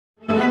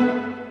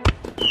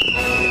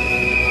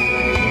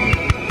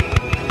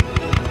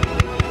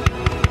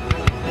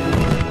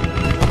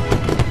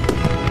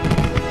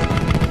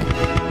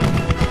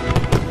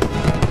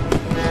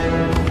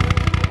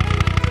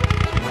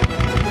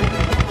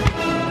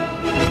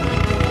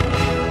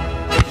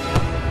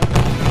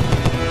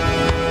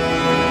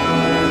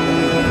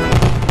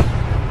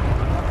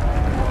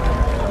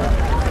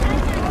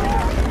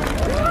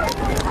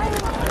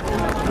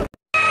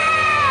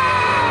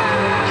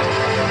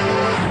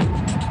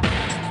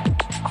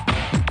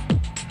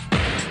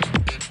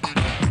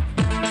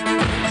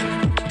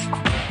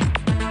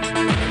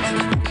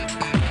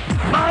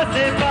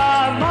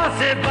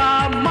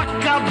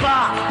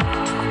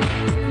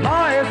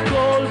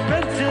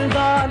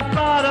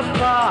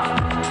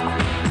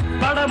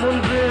படம்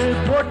ஒன்று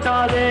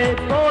போட்டாலே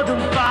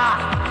போதும் பா,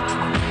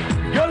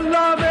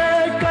 எல்லாமே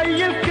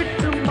கையில்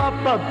கிட்டும்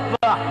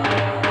அப்பப்பா.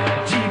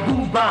 ஜி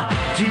பூம்பா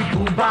ஜி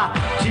பூம்பா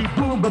ஜி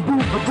பூம்ப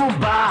பூம்ப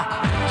பூம்பா,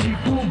 ஜி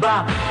பூம்பா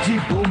ஜி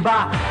பூம்பா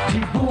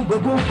ஜி பூம்ப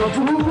பூம்ப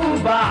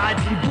பூம்பா,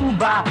 ஜி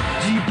பூம்பா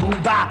ஜி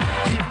பூம்பா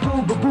ஜி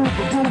பூம்ப பூம்ப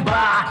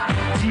பூம்பா,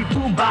 ஜி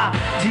பூம்பா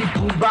ஜி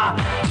பூம்பா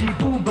ஜி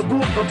பூம்ப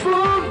பூம்ப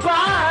பூம்பா.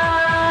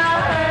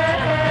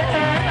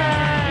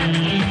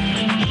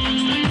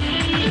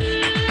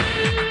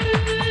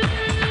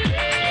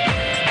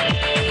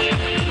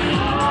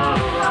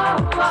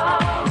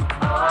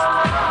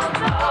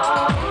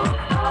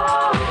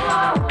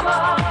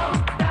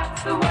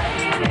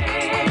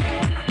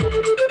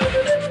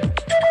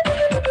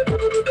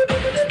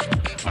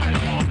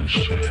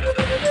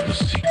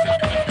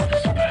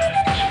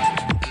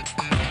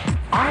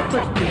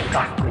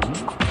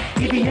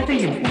 இது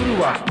எதையும்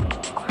உருவாக்கும்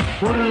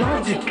ஒரு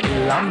லாஜிக்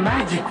எல்லாம்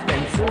மேஜிக்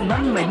பென்சில்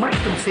நன்மை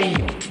மட்டும்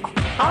செய்யும்.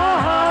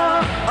 ஆஹா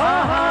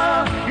ஆஹா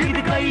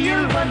இது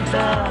கையில்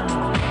வந்தா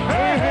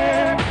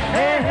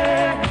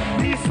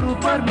நீ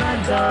சூப்பர்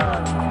மேன் தான்.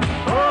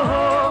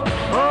 ஓஹோ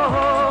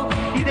ஓஹோ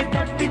இதை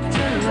தட்டி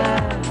செல்ல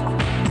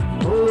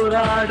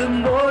போராடும்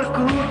ஓர்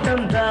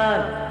கூட்டம்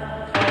தான்.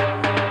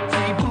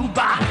 ஜி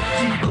பூம்பா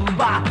ஜி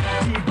பூம்பா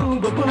ஜி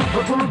பூம்ப பூம்ப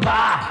பூம்பா,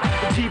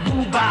 ஜி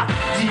பூம்பா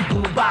ஜி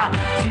பூம்பா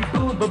ஜி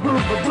பூம்ப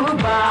பூம்ப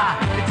பூம்பா,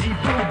 ஜி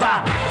பூம்பா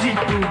ஜி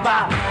பூம்பா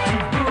ஜி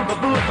பூம்ப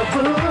பூம்ப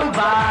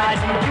பூம்பா,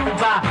 ஜி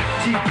பூம்பா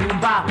ஜி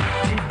பூம்பா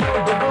ஜி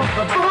பூம்ப பூம்ப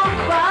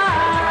பூம்பா.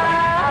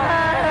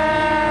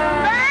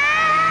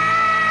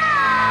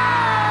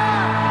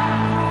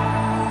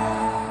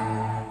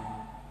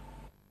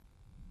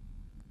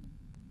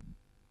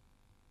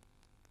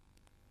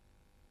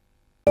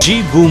 ஜி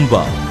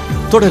பூம்பா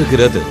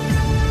தொடர்கிறது.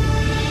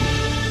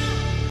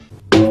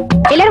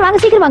 எல்லாரும் வாங்க,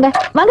 சீக்கிரம் வாங்க.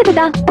 வாங்க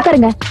தாத்தா,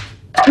 உட்காருங்க.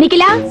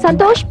 நிக்கிலா,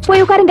 சந்தோஷ்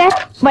போய் உட்காருங்க.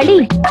 வள்ளி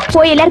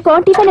போய்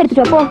எல்லாருக்கும் டிஃபன்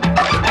எடுத்துட்டு வா.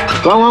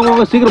 வாங்க வாங்க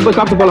வாங்க, சீக்கிரம் போய்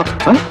சாப்பிட்டு போலாம்.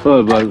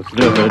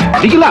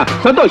 நிக்கிலா,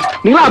 சந்தோஷ்,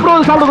 நீங்களா அப்புறம்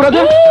வந்து சாப்பிட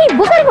கூடாது.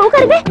 உட்காருங்க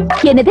உட்காருங்க.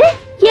 என்னது,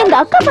 எங்க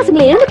அக்கா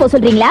பசங்களை எழுந்து போ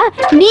சொல்றீங்களா?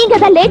 நீங்க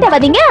தான் லேட்டா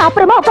வந்தீங்க,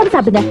 அப்புறமா உட்காந்து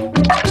சாப்பிடுங்க.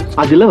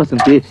 அது இல்ல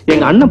வசந்தி,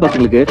 எங்க அண்ணன்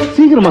பசங்களுக்கு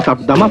சீக்கிரமா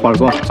சாப்பிட்டுதாமா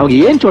பழக்கம். அவங்க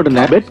ஏன் சொல்றேன்,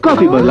 பெட்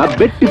காஃபி பதிலா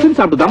பெட் டிஃபன்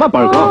சாப்பிட்டுதாமா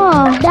பழக்கம்.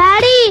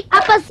 டாடி,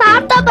 அப்ப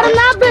சாப்பிட்ட அப்புறம்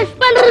தான் பிரஷ்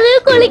பண்றது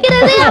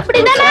குளிக்கிறது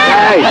அப்படிதானே?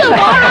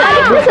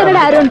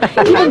 சொல்லடா அருண்,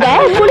 இவங்க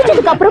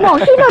குளிச்சதுக்கு அப்புறமா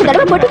இன்னொரு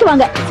தடவை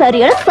பொட்டிக்குவாங்க.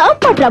 சரியான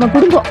சாப்பாடு நம்ம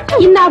குடும்பம்.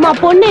 இந்தாமா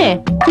பொண்ணு,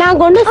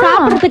 நாங்க ஒண்ணு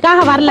சாப்பிடுறதுக்காக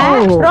வரல,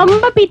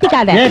 ரொம்ப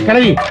பீத்திக்காத.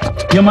 கிழவி,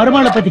 என்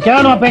மருமகளை பத்தி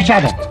கேவலமா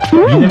பேசாத.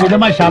 இந்த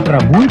விதமா சாப்பிடுற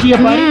மூஞ்சிய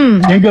பாரு.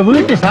 எங்க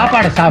வீட்டு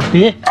சாப்பாடை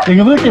சாப்பிட்டு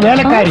எங்க வீட்டு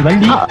வேலைக்காரி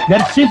வள்ளி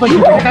கர்ச்சி பத்தி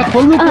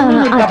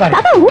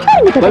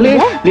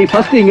நீ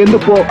ஃபர்ஸ்ட் இங்க இருந்து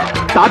போ.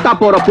 தாத்தா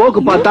போற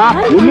போக்கு பார்த்தா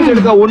ஒண்ணு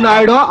எடுக்க ஒண்ணு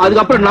ஆயிடும்.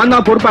 அதுக்கப்புறம் நான்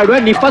தான்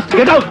பொறுப்பாயிடுவேன். நீ ஃபர்ஸ்ட்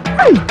கெட் அவுட்.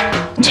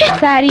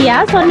 சரியா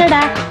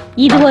சொன்னடா,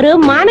 இது ஒரு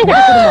மானகட்ட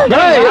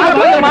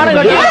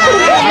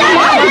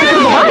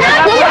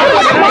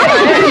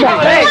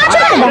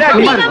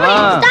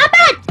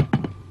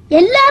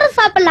எல்லாரும்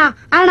சாப்பிடலாம்,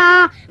 ஆனா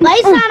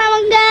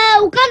வயசானவங்க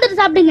உட்கார்ந்துட்டு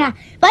சாப்பிடுங்க,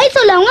 வயசு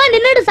உள்ளவங்க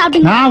நின்னுட்டு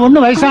சாப்பிடுங்க. நான்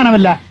ஒண்ணு வயசானவ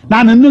இல்ல,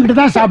 நான் நின்னுகிட்டு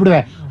தான்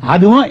சாப்பிடுவேன்.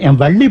 அதுவும் என்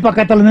வள்ளி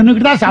பக்கத்துல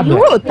நின்னுகிட்டு தான்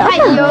சாப்பிடுவேன்.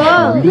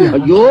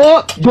 ஐயோ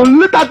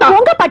சொல்லு தாத்தா.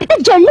 உங்க பாட்டு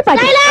சொல்லு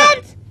பாட்டு.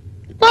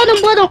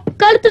 போதும் போதும்,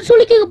 கழுத்து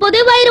சுளுக்கிக்க போது,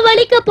 வயிறு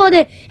வலிக்க போது.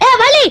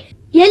 வலி,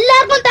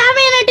 எல்லாருக்கும்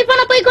தேவையான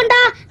டிஃபனை போய்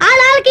கொண்டா.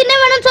 ஆள் ஆளுக்கு என்ன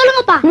வேணும்னு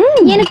சொல்லுங்கப்பா.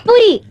 எனக்கு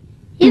பூரி.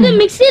 இது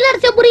மிக்ஸில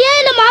அரைச்ச பூரியா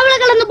இல்ல மாவுல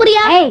கலந்த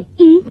பூரியா?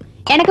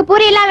 எனக்கு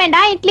பூரி எல்லாம்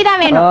வேண்டாம், இட்லி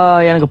தான் வேணும்.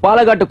 எனக்கு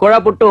பாலக்காட்டு குழா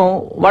புட்டும்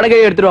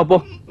வடகையை எடுத்துட்டு வா போ.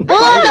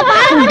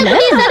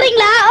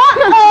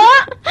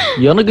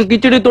 எனக்கு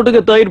கிச்சடி தொட்டுக்க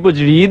தயிர்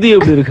பச்சடி, இது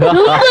எப்படி இருக்கா?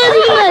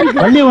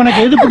 வள்ளி, உனக்கு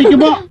எது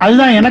பிடிக்குமோ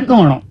அதுதான்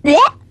எனக்கும் வேணும்.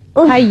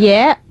 ஐயே,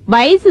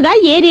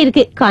 வயசுதான் ஏறி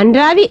இருக்கு,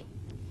 கன்றாவி.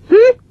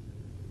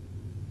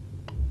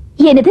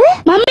 என்னது?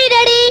 மம்மி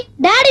டாடி,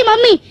 டாடி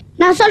மம்மி,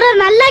 நான்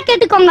சொல்றேன் நல்லா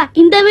கேட்டுக்கோங்க.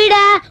 இந்த வீட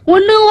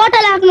ஒண்ணு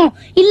ஹோட்டல் ஆக்கணும்,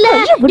 இல்ல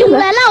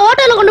இவங்க எல்லாம்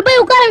ஹோட்டல்ல கொண்டு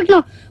போய் உட்கார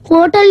வைக்கணும்.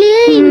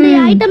 ஹோட்டல்லயே இந்த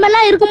ஐட்டம்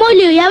எல்லாம் இருக்குமோ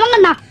இல்லையோ,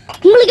 எவங்கண்ணா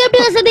உங்களுக்கு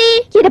எப்படி வசதி?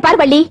 இத பாரு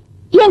வள்ளி,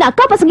 எங்க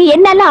அக்கா பசங்க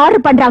என்னெல்லாம்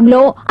ஆர்டர்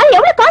பண்றாங்களோ அது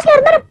எவ்வளவு காசுல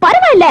இருந்தாலும்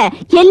பரவாயில்ல,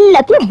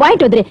 எல்லாத்தையும்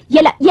வாங்கிட்டு வந்துரு.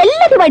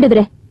 எல்லாத்தையும் வாங்கிட்டு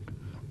வந்துரு.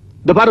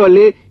 இந்த பாரு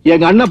வள்ளி,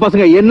 எங்க அண்ணன்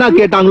பசங்க என்ன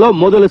கேட்டாங்களோ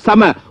முதல்ல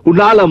சம.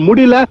 உன்னால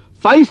முடியல,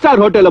 5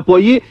 ஸ்டார் ஹோட்டல்ல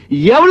போய்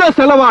எவ்வளவு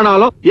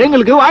செலவானாலும்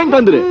எங்களுக்கு வாங்கிட்டு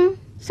வந்துரு.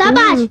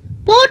 சபாஷ்,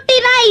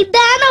 போட்டினா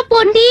இதான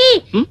போட்டி.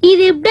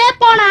 இது இப்படியே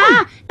போனா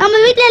நம்ம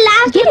வீட்ல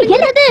லாஸ்ட்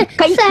என்னது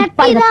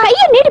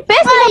கைய நீட்டி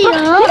பேசுறீங்க.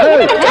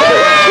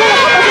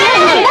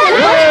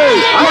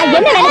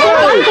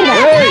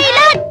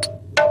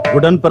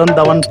 உடன்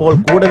பிறந்தவன்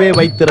போல் கூடவே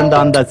வைத்திருந்த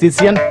அந்த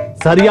சிஷ்யன்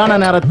சரியான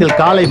நேரத்தில்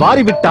காலை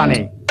வாரிவிட்டானே.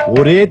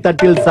 ஒரே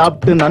தட்டில்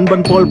சாப்பிட்டு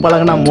நண்பன் போல்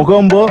பழகின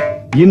முகம்போ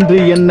இன்று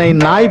என்னை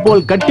நாய்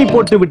போல் கட்டி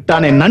போட்டு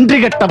விட்டானே, நன்றி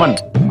கெட்டவன்.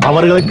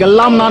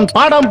 அவர்களுக்கெல்லாம் நான்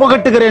பாடம்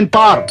புகட்டுகிறேன்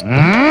பார்.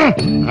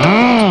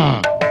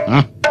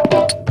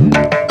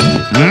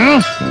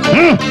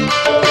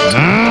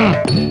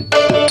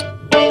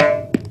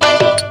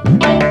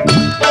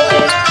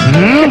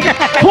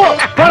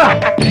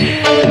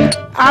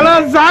 ஹலோ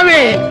சாமி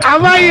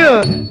அம்மாயு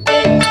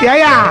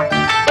ஏயா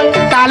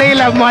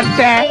தலையில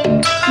மொட்டை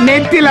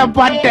நெத்தில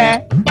பட்டை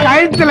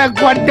கழுத்துல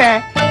கொட்டை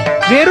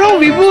வெறும்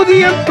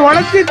விபூதியும்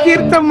துளசி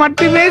தீர்த்தம்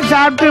மட்டுமே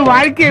சாப்பிட்டு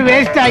வாழ்க்கையை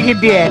வேஸ்ட்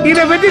ஆகிட்டே.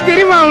 இத பத்தி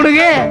தெரியுமா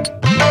உனக்கு?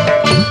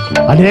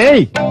 அடே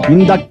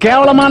இந்த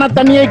கேவலமான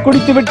தண்ணியை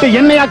குடித்து விட்டு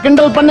என்னையா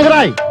கிண்டல்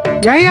பண்ணுகிறாய்?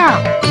 ஏயா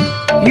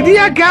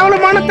இதையா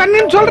கேவலமான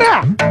தண்ணின்னு சொல்ற?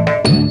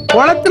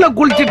 குளத்துல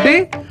குளிச்சிட்டு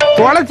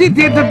துளசி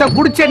தீர்த்தத்தை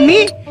குடிச்ச நீ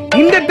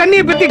இந்த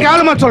தண்ணியை பத்தி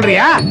கேவலமா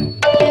சொல்றியா?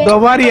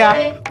 தோபாரியா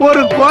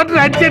ஒரு குவார்டர்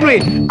அடிச்சன்மை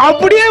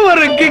அப்படியே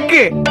ஒரு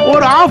கிக்கு,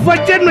 ஒரு ஆஃப்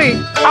அடிச்சன்மை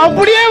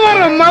அப்படியே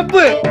ஒரு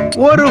மப்பு,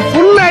 ஒரு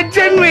ஃபுல்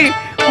அடிச்சன்மை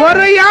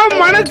ஒரையா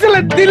மனசுல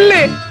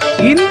தில்லு.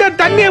 இந்த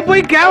தண்ணிய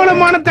போய்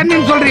கேவலமான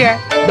தண்ணின்னு சொல்றிய?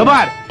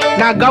 தோபார்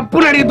நான் கப்பு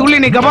நடிக்க துள்ளி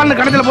நீ கபால்னு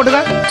கணத்துல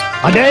போட்டுக்க.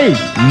 அடே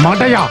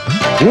மடையா,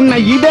 உன்னை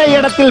இதே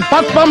இடத்தில்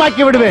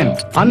பஸ்பமாக்கி விடுவேன்.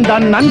 அந்த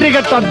நன்றி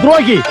கட்ட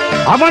துரோகி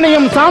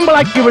அவனையும்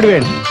சாம்பலாக்கி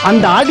விடுவேன்.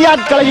 அந்த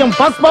அடியாட்களையும்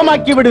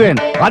பஸ்பமாக்கி விடுவேன்.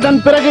 அதன்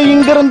பிறகு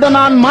இங்கிருந்து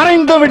நான்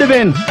மறைந்து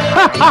விடுவேன்.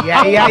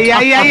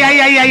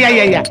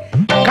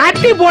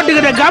 கட்டி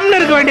போட்டுக்கிற கம்னு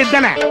இருக்க வேண்டியது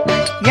தானே?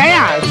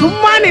 ஏயா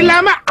சும்மா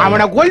இல்லாம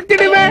அவனை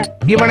கொளுத்திடுவேன்,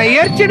 இவனை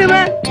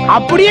எரிச்சிடுவேன்,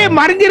 அப்படியே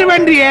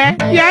மறைஞ்சிருவேன்றிய.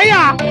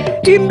 ஏயா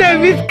இந்த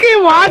விஸ்கி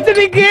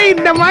வாசனைக்கு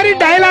இந்த மாதிரி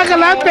டயலாக்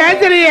எல்லாம்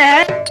பேசுறிய?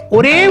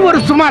 ஒரே ஒரு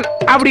சுமால்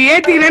அப்படி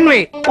ஏத்திக்கிறேன்னு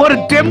ஒரு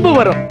தெம்பு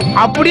வரும்.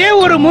 அப்படியே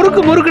ஒரு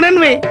முறுக்கு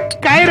முறுக்குன்னு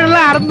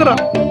கயிறெல்லாம்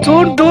அறந்துரும்,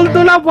 தூள் தூள்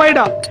தூளா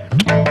போயிடும்.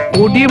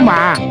 குடிமா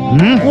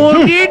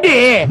குடிடி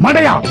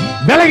மடையா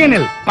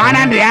விலகினில்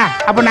பானான்றியா?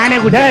 அப்ப நானே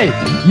குடி.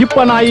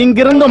 இப்ப நான்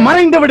இங்கிருந்து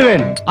மறைந்து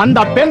விடுவேன். அந்த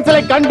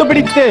பென்சிலை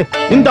கண்டுபிடித்து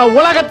இந்த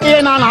உலகத்தையே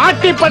நான்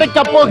ஆட்டி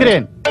படைக்க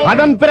போகிறேன்.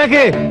 அதன்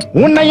பிறகு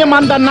உன்னையும்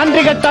அந்த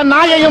நன்றி கட்ட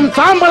நாயையும்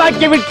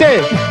சாம்பலாக்கி விட்டு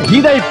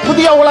இதை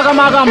புதிய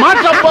உலகமாக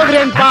மாற்றப்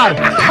போகிறேன் பார்.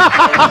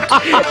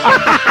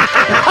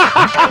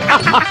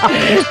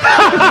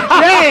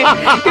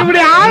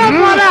 இப்படி ஆள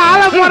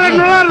போற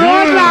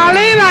ரோட்ல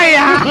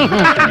அலையிறாயா?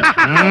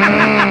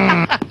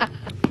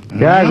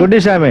 Yeah,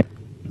 Goodisamy.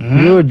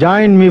 You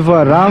join me for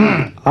Ram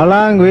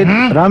along with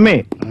Rami.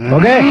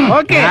 Okay?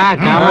 Okay.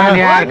 Come on,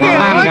 yaar.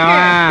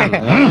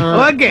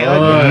 Okay.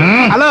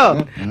 Hello,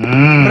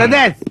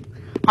 brothers.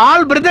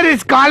 All brother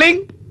is calling.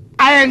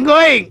 I am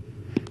going.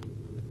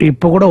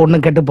 இப்ப கூட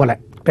ஒண்ணும் கெட்டு போல.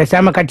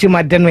 பேசாம கட்சி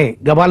மாற்றன்னு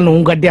கபால்னு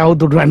உன் கட்டி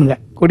அவுத்து விட்டுவானுங்க.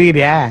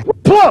 குடிக்கிறியா?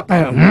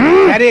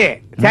 சரி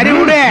சரி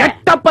விடு.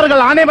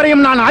 எட்டப்பர்கள்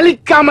அனைவரையும் நான்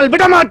அழிக்காமல்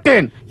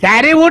விடமாட்டேன்.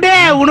 சரி விடு,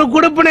 உனக்கு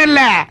கொடுப்புன்னு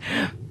இல்ல.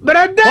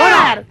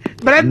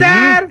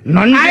 பிரதர்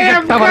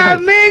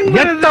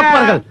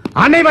எட்டப்பர்கள்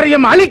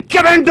அனைவரையும்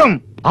அழிக்க வேண்டும்.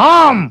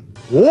 ஆம்.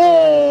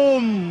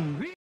 ஓம்